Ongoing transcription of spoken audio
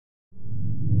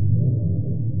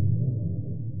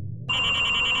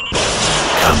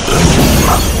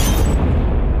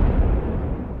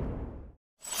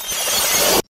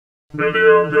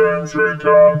Video Games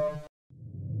Recon.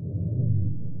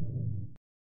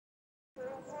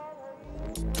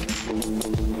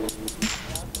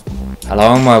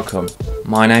 Hello and welcome,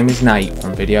 my name is Nate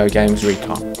from Video Games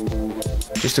Recon.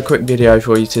 Just a quick video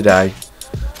for you today.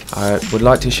 I would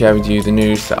like to share with you the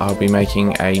news that I'll be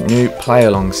making a new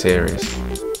play-along series,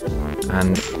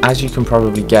 and as you can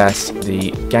probably guess,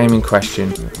 the game in question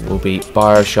will be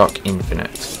Bioshock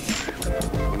Infinite.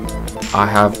 I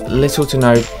have little to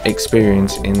no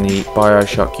experience in the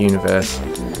Bioshock universe,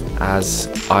 as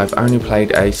I've only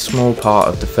played a small part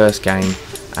of the first game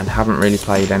and haven't really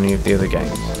played any of the other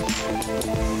games.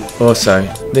 Also,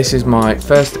 this is my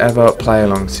first ever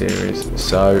play-along series,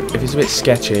 so if it's a bit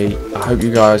sketchy, I hope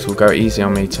you guys will go easy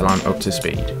on me till I'm up to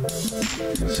speed.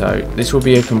 So this will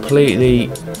be a completely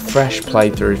fresh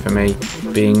playthrough for me,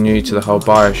 being new to the whole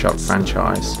Bioshock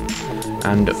franchise.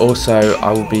 And also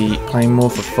I will be playing more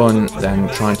for fun than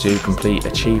trying to complete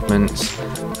achievements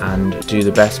and do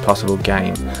the best possible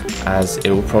game, as it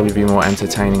will probably be more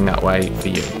entertaining that way for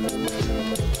you.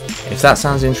 If that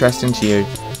sounds interesting to you,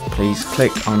 please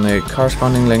click on the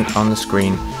corresponding link on the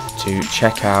screen to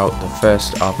check out the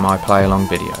first of my play-along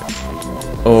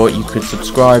videos. Or you could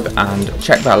subscribe and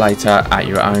check that later at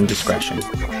your own discretion.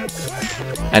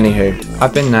 Anywho,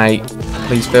 I've been Nate,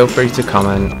 please feel free to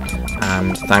comment,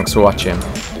 and thanks for watching.